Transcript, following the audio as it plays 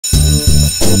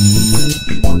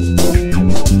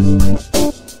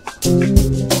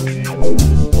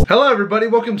everybody,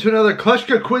 welcome to another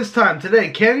Kleschka quiz time.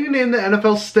 Today, can you name the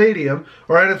NFL stadium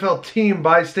or NFL team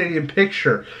by stadium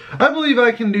picture? I believe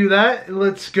I can do that.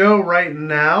 Let's go right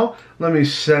now. Let me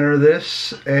center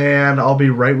this and I'll be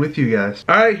right with you guys.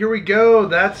 Alright, here we go.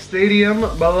 That stadium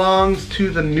belongs to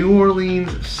the New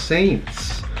Orleans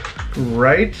Saints.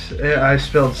 Right? I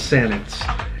spelled Saints.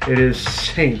 It is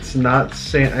Saints, not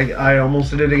Saint. I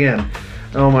almost did it again.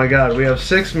 Oh my god, we have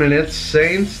 6 minutes.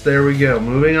 Saints, there we go.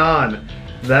 Moving on.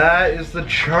 That is the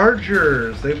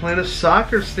Chargers. They play in a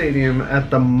soccer stadium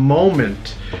at the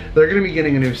moment. They're going to be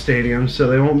getting a new stadium, so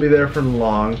they won't be there for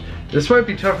long. This might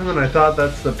be tougher than I thought.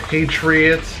 That's the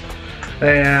Patriots.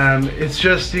 And it's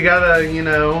just, you gotta, you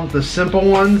know, the simple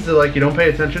ones that like you don't pay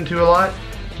attention to a lot.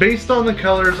 Based on the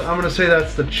colors, I'm going to say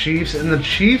that's the Chiefs. And the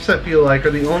Chiefs, I feel like, are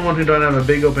the only one who don't have a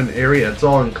big open area. It's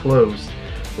all enclosed.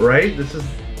 Right? This is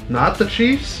not the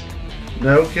Chiefs?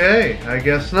 Okay, I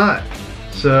guess not.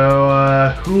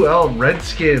 So, who else?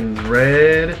 Redskins,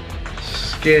 right?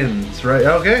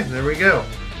 Okay, there we go.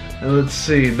 And let's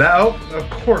see, that, oh, of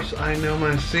course, I know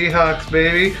my Seahawks,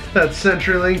 baby. That's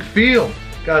CenturyLink Field.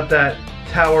 Got that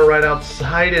tower right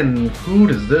outside, and who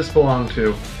does this belong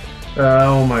to?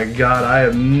 Oh my god, I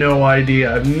have no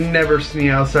idea. I've never seen the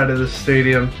outside of this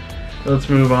stadium. Let's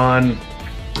move on.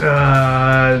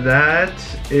 That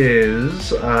is,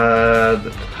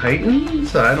 the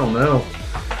Titans? I don't know.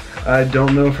 I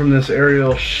don't know from this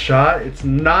aerial shot. It's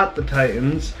not the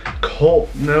Titans.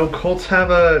 Colts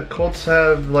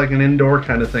have like an indoor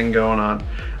kind of thing going on.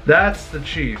 That's the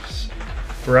Chiefs,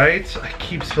 right? I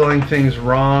keep spelling things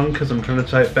wrong because I'm trying to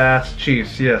type fast.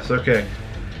 Chiefs, yes, okay.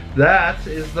 That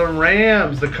is the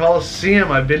Rams, the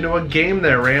Coliseum. I've been to a game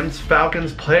there,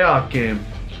 Rams-Falcons playoff game.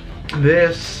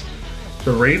 This,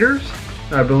 the Raiders,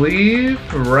 I believe,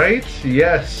 right?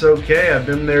 Yes, okay, I've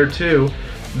been there too.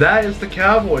 That is the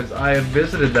Cowboys. I have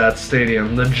visited that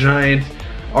stadium. The giant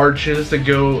arches that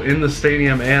go in the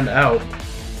stadium and out.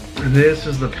 This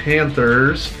is the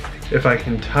Panthers, if I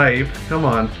can type. Come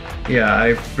on. Yeah,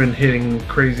 I've been hitting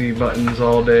crazy buttons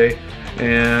all day.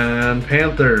 And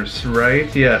Panthers,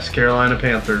 right? Yes, Carolina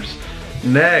Panthers.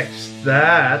 Next,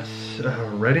 that,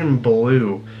 red and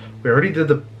blue. We already did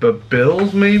the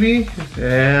Bills, maybe?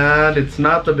 And it's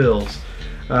not the Bills.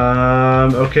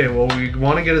 Okay, well, we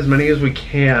want to get as many as we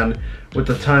can with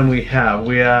the time we have.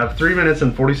 We have 3 minutes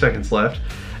and 40 seconds left.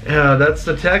 That's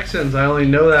the Texans. I only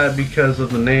know that because of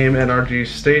the name NRG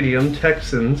Stadium,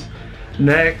 Texans.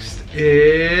 Next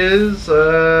is,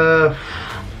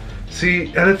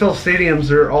 see, NFL stadiums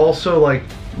are also like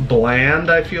bland,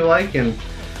 I feel like, and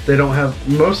they don't have,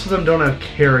 most of them don't have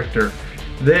character.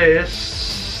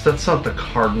 That's not the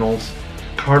Cardinals.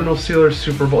 Cardinals Steelers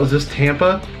Super Bowl. Is this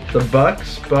Tampa? The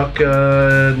Bucks?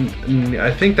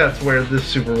 I think that's where this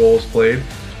Super Bowl is played.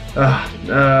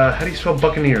 How do you spell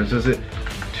Buccaneers? Is it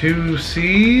 2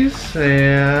 C's?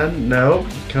 And no,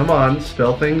 come on,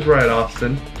 spell things right,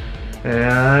 Austin.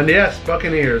 And yes,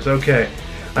 Buccaneers, okay.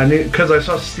 I knew, because I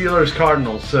saw Steelers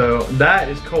Cardinals, so that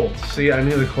is Colts. See, I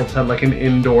knew the Colts had like an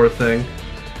indoor thing.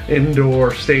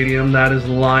 Indoor stadium, that is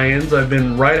Lions. I've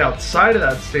been right outside of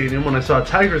that stadium when I saw a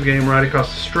Tigers game right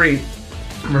across the street.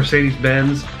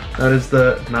 Mercedes-Benz. That is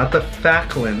the, not the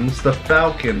Falcons, the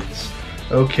Falcons.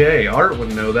 Okay, Art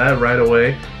would know that right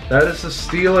away. That is the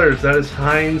Steelers. That is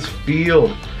Heinz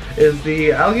Field. Is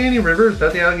the Allegheny River, is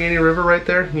that the Allegheny River right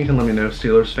there? You can let me know,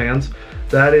 Steelers fans.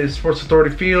 That is Sports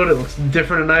Authority Field. It looks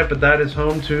different at night, but that is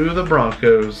home to the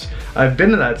Broncos. I've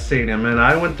been to that stadium, and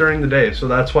I went during the day, so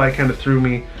that's why it kind of threw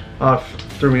me off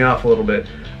a little bit.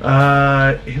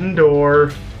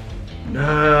 Indoor.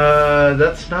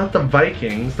 That's not the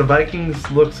Vikings. The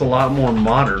Vikings looks a lot more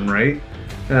modern, right?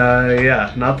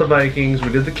 Yeah, not the Vikings. We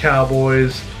did the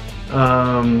Cowboys.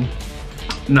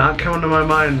 Not coming to my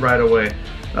mind right away.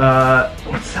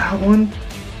 What's that one?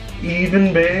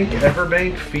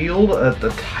 Everbank Field at the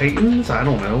Titans? I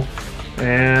don't know.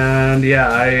 And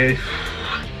yeah,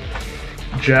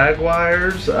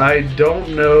 Jaguars. I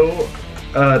don't know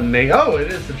name. Oh,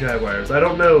 it is the Jaguars. I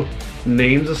don't know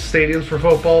names of stadiums for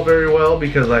football very well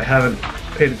because I haven't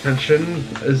paid attention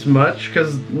as much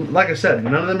because, like I said,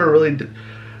 none of them are really,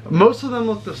 most of them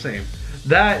look the same.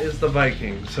 That is the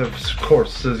Vikings, of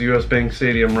course, says US Bank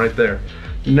Stadium right there.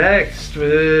 Next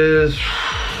is,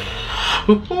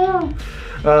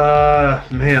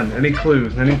 man, any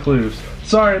clues?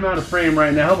 Sorry I'm out of frame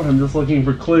right now, but I'm just looking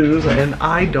for clues and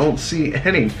I don't see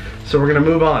any. So we're gonna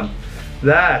move on.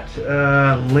 That,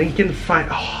 Lincoln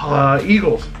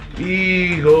Eagles.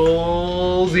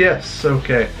 Eagles, yes,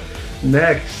 okay.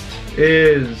 Next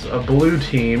is a blue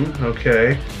team,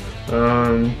 okay.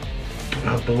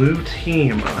 A blue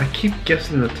team. I keep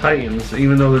guessing the Titans,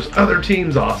 even though there's other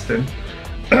teams, Austin.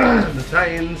 The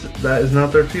Titans, that is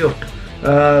not their field.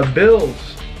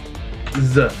 Bills.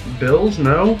 Bills?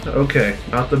 No? Okay,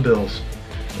 not the Bills.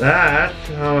 That,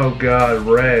 oh god,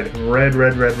 red.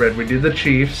 We did the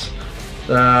Chiefs.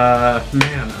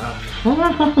 Man.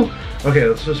 Okay,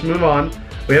 let's just move on.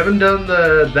 We haven't done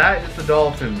that is the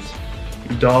Dolphins.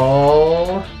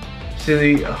 See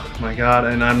the, oh my god,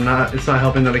 and it's not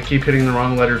helping that I keep hitting the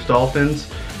wrong letters,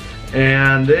 Dolphins.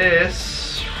 And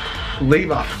this,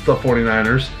 leave off the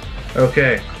 49ers.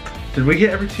 Okay, did we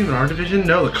get every team in our division?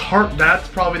 No, that's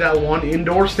probably that one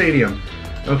indoor stadium.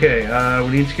 Okay, we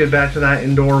need to get back to that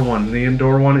indoor one. The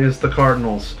indoor one is the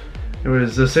Cardinals.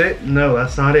 Is this it? No,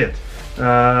 that's not it.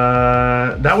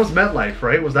 That was MetLife,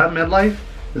 right? Was that MetLife?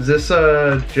 Is this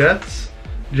Jets?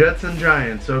 Jets and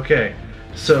Giants, okay.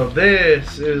 So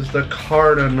this is the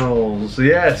Cardinals.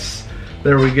 Yes,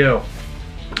 there we go.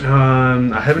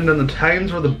 I haven't done the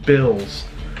Titans or the Bills.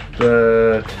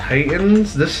 The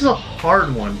Titans, this is a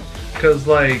hard one because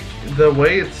like the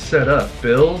way it's set up.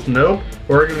 Bills, nope.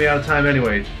 We're gonna be out of time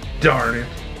anyway. Darn it.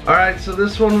 All right, so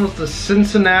this one was the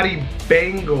Cincinnati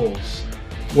Bengals.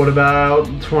 What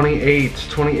about 28?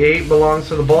 28 belongs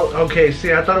to the ball. Okay,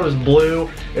 see, I thought it was blue.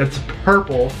 It's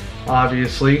purple,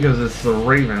 obviously, because it's the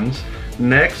Ravens.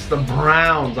 Next, the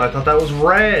Browns. I thought that was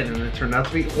red, and it turned out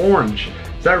to be orange.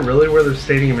 Is that really where their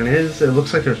stadium is? It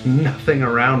looks like there's nothing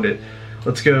around it.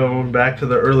 Let's go back to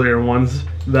the earlier ones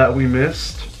that we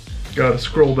missed. Gotta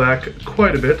scroll back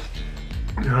quite a bit.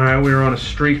 Alright, we were on a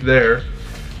streak there.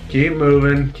 Keep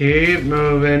moving, keep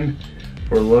moving.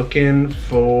 We're looking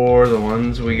for the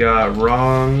ones we got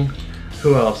wrong.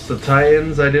 Who else? The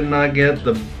Titans I did not get.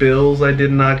 The Bills I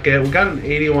did not get. We got an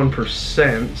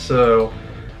 81%, so...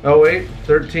 Oh wait,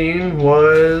 13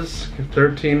 was...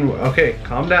 13... Okay,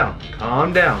 calm down.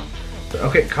 Calm down.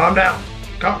 Okay, calm down.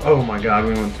 Oh my god,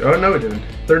 we went... Oh no, we didn't.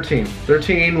 13.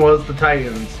 13 was the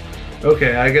Titans.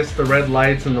 Okay, I guess the red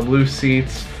lights and the blue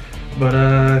seats.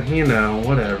 But, you know,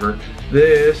 whatever.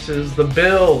 This is the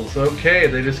Bills. Okay,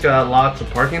 they just got lots of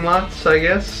parking lots, I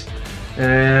guess.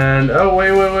 And, oh,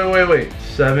 wait.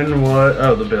 7 was...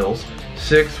 Oh, the Bills.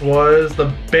 6 was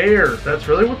the Bears. That's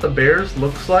really what the Bears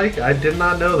looks like? I did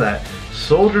not know that.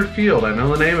 Soldier Field, I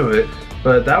know the name of it.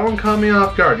 But that one caught me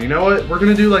off guard. You know what? We're going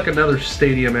to do like another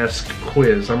stadium-esque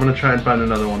quiz. I'm going to try and find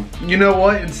another one. You know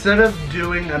what? Instead of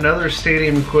doing another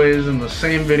stadium quiz in the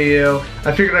same video,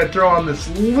 I figured I'd throw on this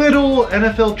little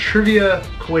NFL trivia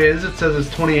quiz. It says it's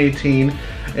 2018,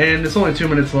 and it's only 2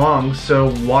 minutes long,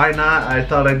 so why not? I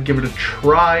thought I'd give it a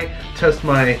try, test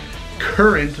my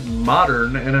current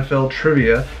modern NFL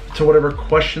trivia to whatever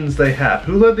questions they have.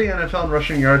 Who led the NFL in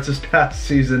rushing yards this past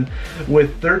season with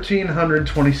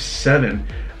 1,327?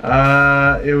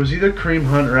 It was either Kareem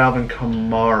Hunt or Alvin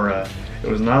Kamara. It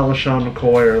was not LaShawn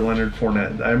McCoy or Leonard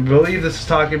Fournette. I believe this is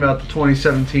talking about the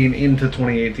 2017 into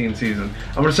 2018 season.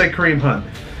 I'm going to say Kareem Hunt.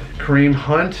 Kareem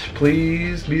Hunt,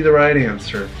 please be the right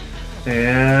answer.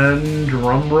 And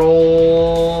drum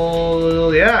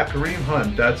roll, yeah, Kareem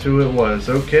Hunt, that's who it was.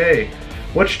 Okay,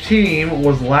 which team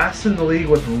was last in the league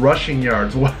with rushing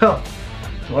yards? Well,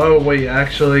 oh wait,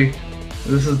 actually,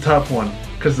 this is a tough one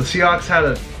because the Seahawks had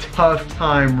a tough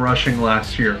time rushing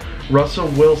last year. Russell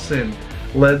Wilson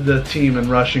led the team in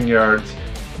rushing yards,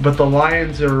 but the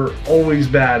Lions are always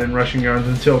bad in rushing yards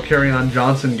until Kerryon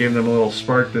Johnson gave them a little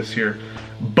spark this year.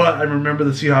 But I remember the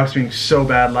Seahawks being so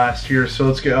bad last year, so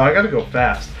let's go. Oh, I gotta go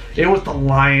fast. It was the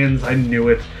Lions. I knew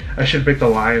it. I should pick the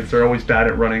Lions. They're always bad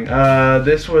at running.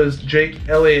 This was Jake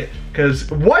Elliott, because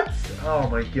what? Oh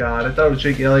my god, I thought it was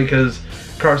Jake Elliott because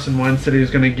Carson Wentz said he was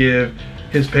going to give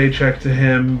his paycheck to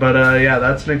him. But yeah,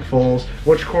 that's Nick Foles.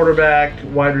 Which quarterback,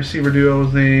 wide receiver duo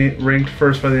was ranked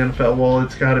first by the NFL? Well,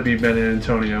 it's got to be Ben and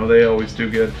Antonio. They always do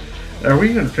good. Are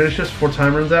we going to finish this before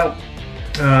time runs out?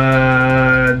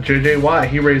 JJ Watt,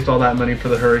 he raised all that money for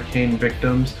the hurricane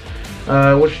victims.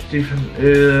 Which defense?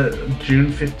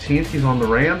 June 15th, he's on the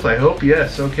Rams, I hope.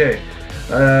 Yes, okay.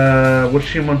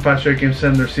 Which team won 5 straight games to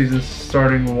end their season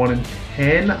starting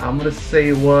 1-10? I'm gonna say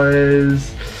it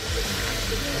was...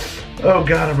 Oh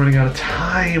god, I'm running out of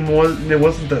time. It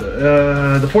wasn't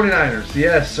the 49ers.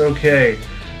 Yes, okay.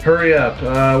 Hurry up.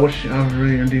 Which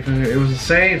defense? It was the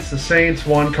Saints. The Saints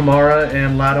won. Kamara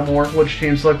and Lattimore. Which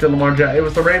team selected Lamar Jackson? It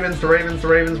was the Ravens. The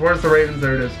Ravens. Where's the Ravens?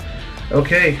 There it is.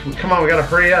 Okay, come on. We gotta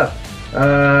hurry up.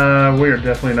 We are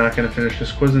definitely not gonna finish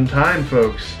this quiz in time,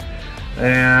 folks.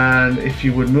 And if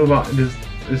you would move on,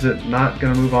 is it not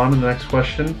gonna move on to the next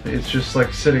question? It's just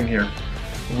like sitting here.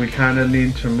 We kind of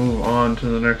need to move on to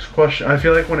the next question. I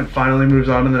feel like when it finally moves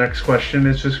on to the next question,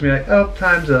 it's just gonna be like, oh,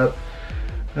 time's up.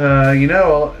 You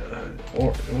know,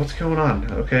 Or what's going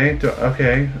on? Okay,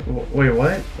 okay. Wait,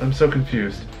 what? I'm so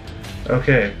confused.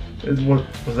 Okay,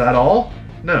 was that all?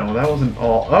 No, that wasn't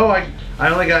all. Oh, I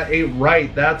only got 8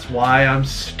 right. That's why I'm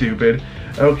stupid.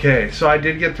 Okay, so I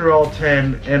did get through all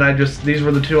 10, and these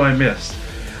were the 2 I missed.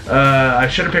 I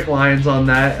should have picked Lions on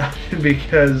that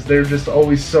because they're just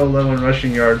always so low in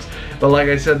rushing yards. But like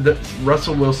I said,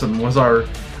 Russell Wilson was our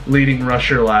leading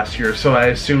rusher last year, so I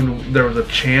assumed there was a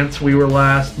chance we were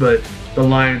last, but the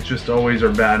Lions just always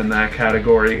are bad in that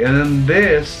category. And then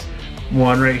this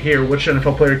one right here, which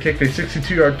NFL player kicked a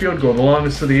 62-yard field goal, the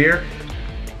longest of the year?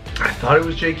 I thought it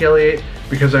was Jake Elliott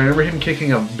because I remember him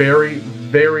kicking a very,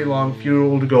 very long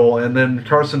field goal, and then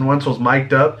Carson Wentz was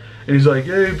mic'd up, and he's like,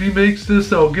 hey, if he makes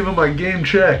this, I'll give him my game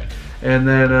check. And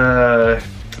then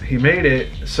he made it,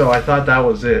 so I thought that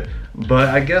was it. But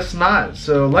I guess not.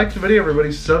 So like the video,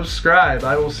 everybody, subscribe.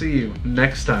 I will see you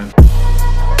next time.